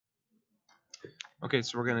Okay,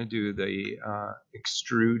 so we're going to do the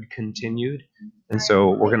extrude continued. And so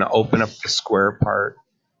we're going to open up the square part.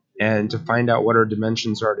 And to find out what our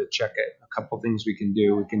dimensions are to check it, a couple things we can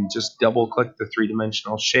do. We can just double click the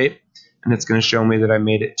three-dimensional shape, and it's going to show me that I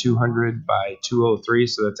made it 200 by 203,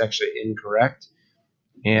 so that's actually incorrect.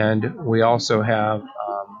 And we also have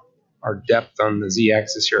our depth on the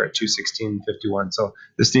z-axis here at 216.51. So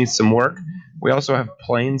this needs some work. We also have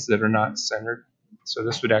planes that are not centered. So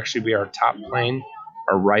this would actually be our top plane,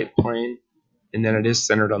 our right plane, and then it is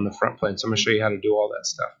centered on the front plane. So I'm going to show you how to do all that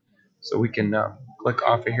stuff. So we can click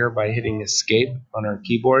off of here by hitting escape on our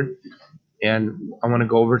keyboard. And I want to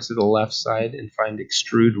go over to the left side and find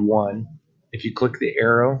Extrude 1. If you click the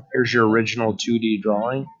arrow, here's your original 2D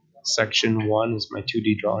drawing. Section 1 is my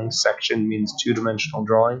 2D drawing. Section means two-dimensional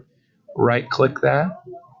drawing. Right click that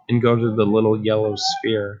and go to the little yellow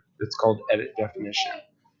sphere that's called Edit Definition.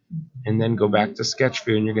 And then go back to Sketch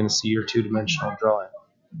View and you're going to see your two-dimensional drawing.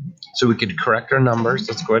 So we could correct our numbers.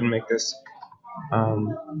 Let's go ahead and make this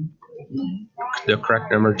the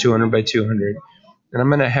correct number, 200 by 200. And I'm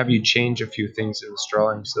going to have you change a few things in this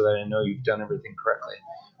drawing so that I know you've done everything correctly.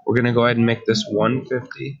 We're going to go ahead and make this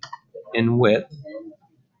 150 in width.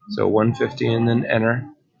 So 150 and then enter.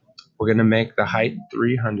 We're going to make the height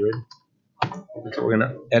 300. So we're going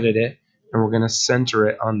to edit it and we're going to center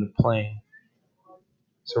it on the plane.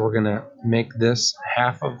 So we're going to make this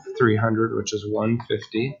half of 300, which is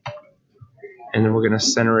 150. And then we're going to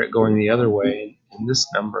center it going the other way. And this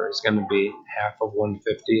number is going to be half of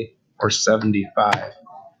 150 or 75. And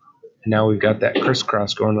now we've got that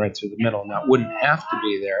crisscross going right through the middle. Now it wouldn't have to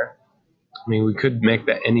be there. I mean, we could make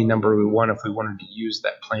that any number we want if we wanted to use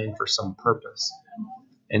that plane for some purpose.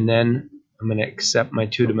 And then I'm going to accept my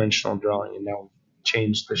two-dimensional drawing and now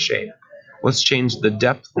change the shape. Let's change the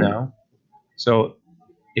depth now. So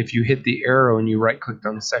if you hit the arrow and you right-clicked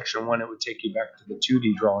on section 1, it would take you back to the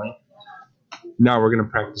 2D drawing. Now we're going to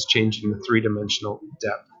practice changing the three-dimensional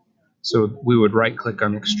depth. So we would right-click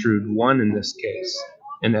on Extrude 1 in this case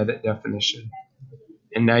and edit definition.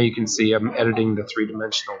 And now you can see I'm editing the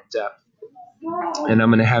three-dimensional depth. And I'm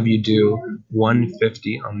going to have you do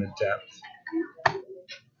 150 on the depth.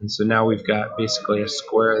 And so now we've got basically a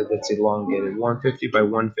square that's elongated, 150 by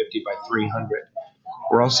 150 by 300.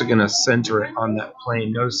 We're also going to center it on that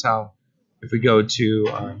plane. Notice how if we go to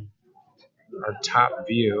our top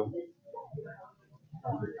view,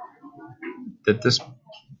 that this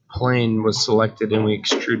plane was selected and we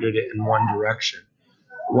extruded it in one direction.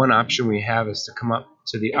 One option we have is to come up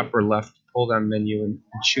to the upper left pull down menu and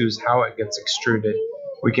choose how it gets extruded.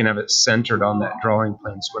 We can have it centered on that drawing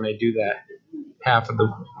plane. So when I do that, half of the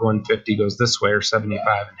 150 goes this way or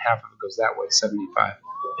 75 and half of it goes that way, 75,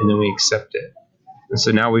 and then we accept it. And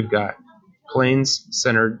so now we've got planes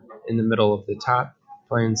centered in the middle of the top,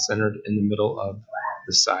 planes centered in the middle of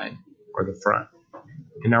the side or the front.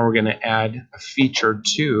 And now we're going to add a feature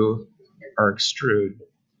to our extrude.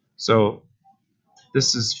 So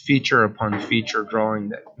this is feature upon feature drawing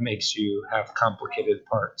that makes you have complicated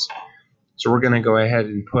parts. So we're going to go ahead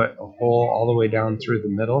and put a hole all the way down through the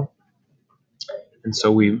middle. And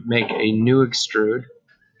so we make a new extrude.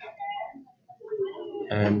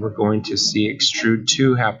 And we're going to see Extrude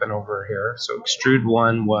 2 happen over here. So Extrude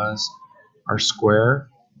 1 was our square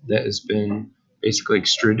that has been basically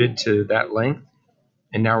extruded to that length.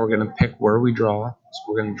 And now we're going to pick where we draw. So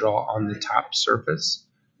we're going to draw on the top surface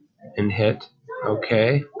and hit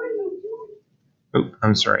OK. Oop,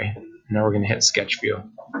 I'm sorry. Now we're going to hit Sketch View.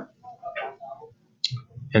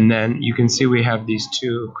 And then you can see we have these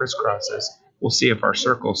two crisscrosses. We'll see if our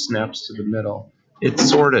circle snaps to the middle. It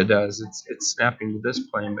sort of does. It's snapping to this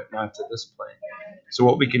plane, but not to this plane. So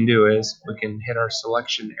what we can do is we can hit our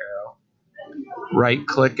selection arrow,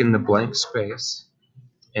 right-click in the blank space,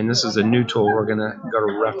 and this is a new tool. We're going to go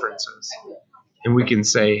to References. And we can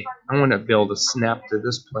say, I want to be able to snap to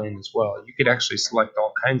this plane as well. You could actually select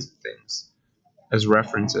all kinds of things as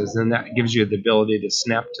references, and that gives you the ability to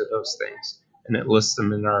snap to those things. And it lists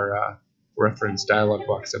them in our reference dialog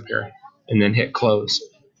box up here. And then hit Close.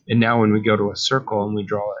 And now when we go to a circle and we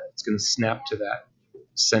draw it, it's going to snap to that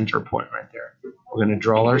center point right there. We're going to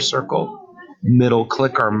draw our circle, middle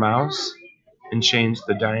click our mouse, and change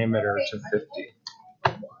the diameter to 50.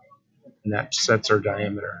 And that sets our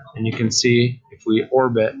diameter. And you can see if we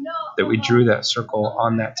orbit that we drew that circle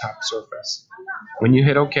on that top surface. When you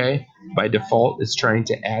hit OK, by default it's trying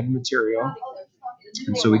to add material.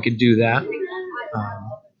 And so we could do that.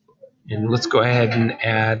 And let's go ahead and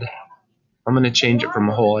add, I'm going to change it from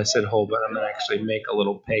a hole. I said hole, but I'm going to actually make a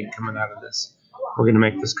little peg coming out of this. We're going to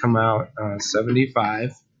make this come out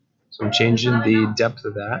 75. So I'm changing the depth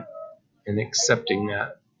of that and accepting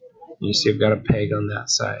that. You see I've got a peg on that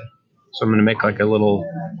side. So I'm going to make like a little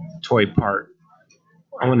toy part.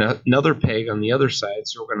 I want another peg on the other side,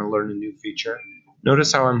 so we're going to learn a new feature.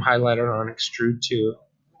 Notice how I'm highlighted on Extrude 2,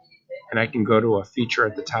 and I can go to a feature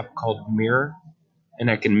at the top called Mirror,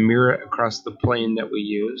 and I can mirror it across the plane that we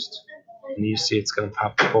used, and you see it's going to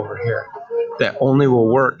pop up over here. That only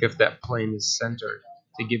will work if that plane is centered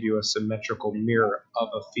to give you a symmetrical mirror of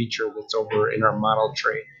a feature that's over in our model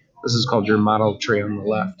tree. This is called your model tree on the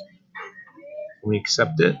left. We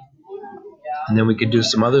accept it. And then we could do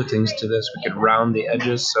some other things to this. We could round the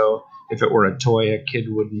edges, so if it were a toy, a kid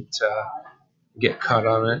wouldn't get cut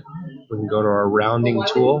on it. We can go to our rounding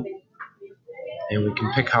tool, and we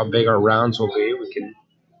can pick how big our rounds will be. We can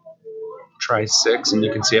try 6, and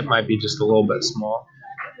you can see it might be just a little bit small.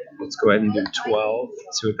 Let's go ahead and do 12.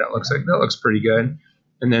 See what that looks like. That looks pretty good.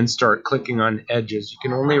 And then start clicking on edges. You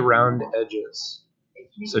can only round edges,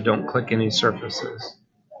 so don't click any surfaces.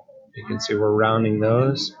 You can see we're rounding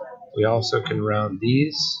those. We also can round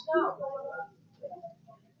these.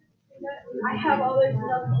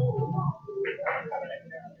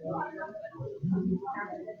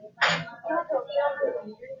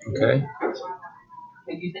 Okay.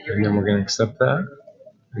 And then we're going to accept that.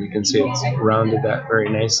 And you can see it's rounded that very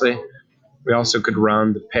nicely. We also could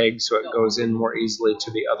round the peg so it goes in more easily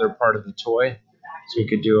to the other part of the toy. So we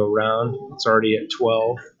could do a round. It's already at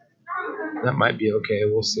 12. That might be okay.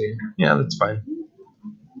 We'll see. Yeah, that's fine.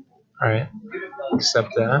 All right.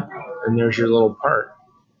 Accept that. And there's your little part.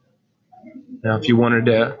 Now, if you wanted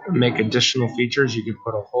to make additional features, you could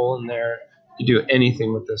put a hole in there. You do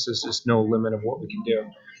anything with this. There's just no limit of what we can do.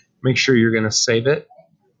 Make sure you're going to save it.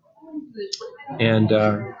 And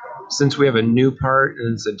since we have a new part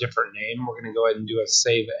and it's a different name, we're going to go ahead and do a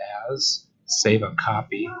save as, save a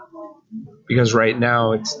copy. Because right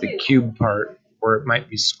now it's the cube part, or it might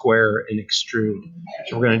be square in Extrude.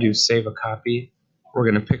 So we're going to do save a copy. We're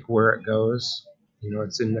going to pick where it goes. You know,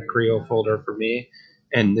 it's in the Creo folder for me.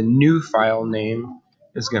 And the new file name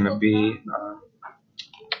is going to be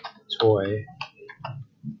toy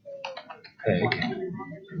peg.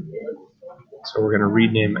 So we're going to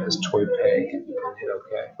rename it as toy peg and hit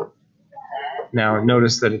OK. Now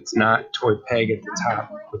notice that it's not toy peg at the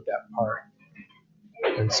top with that part.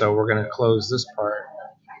 And so we're going to close this part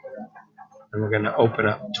and we're going to open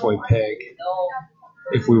up toy peg.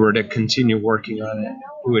 If we were to continue working on it,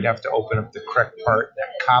 we would have to open up the correct part,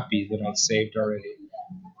 that copy that I saved already.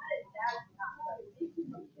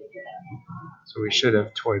 So we should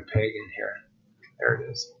have toy peg in here. There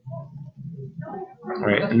it is. All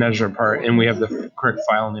right, and measure part, and we have the correct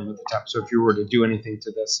file name at the top. So if you were to do anything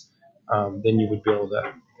to this, then you would be able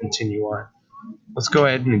to continue on. Let's go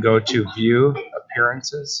ahead and go to View,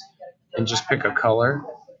 Appearances, and just pick a color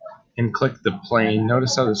and click the plane.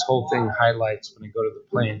 Notice how this whole thing highlights when I go to the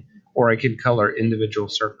plane, or I can color individual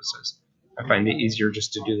surfaces. I find it easier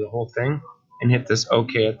just to do the whole thing and hit this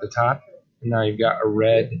OK at the top, and now you've got a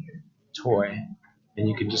red toy, and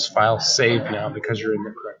you can just file save now because you're in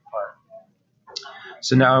the correct part.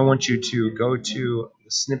 So now I want you to go to the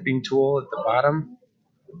snipping tool at the bottom,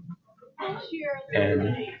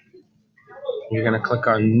 and you're going to click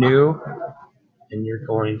on New, and you're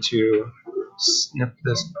going to snip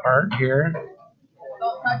this part here.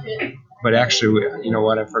 But actually, you know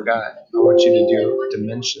what, I forgot. I want you to do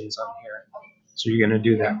dimensions on here. So you're going to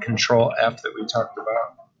do that Control F that we talked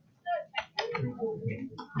about.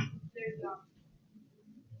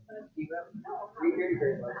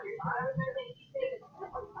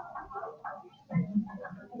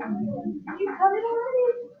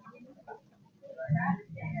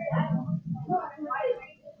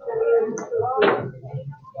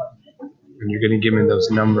 And you're going to give me those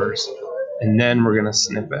numbers, and then we're going to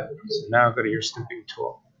snip it. So now go to your snipping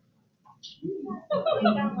tool.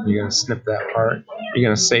 You're going to snip that part. You're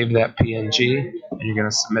going to save that PNG, and you're going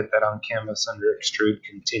to submit that on canvas under Extrude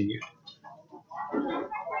Continued.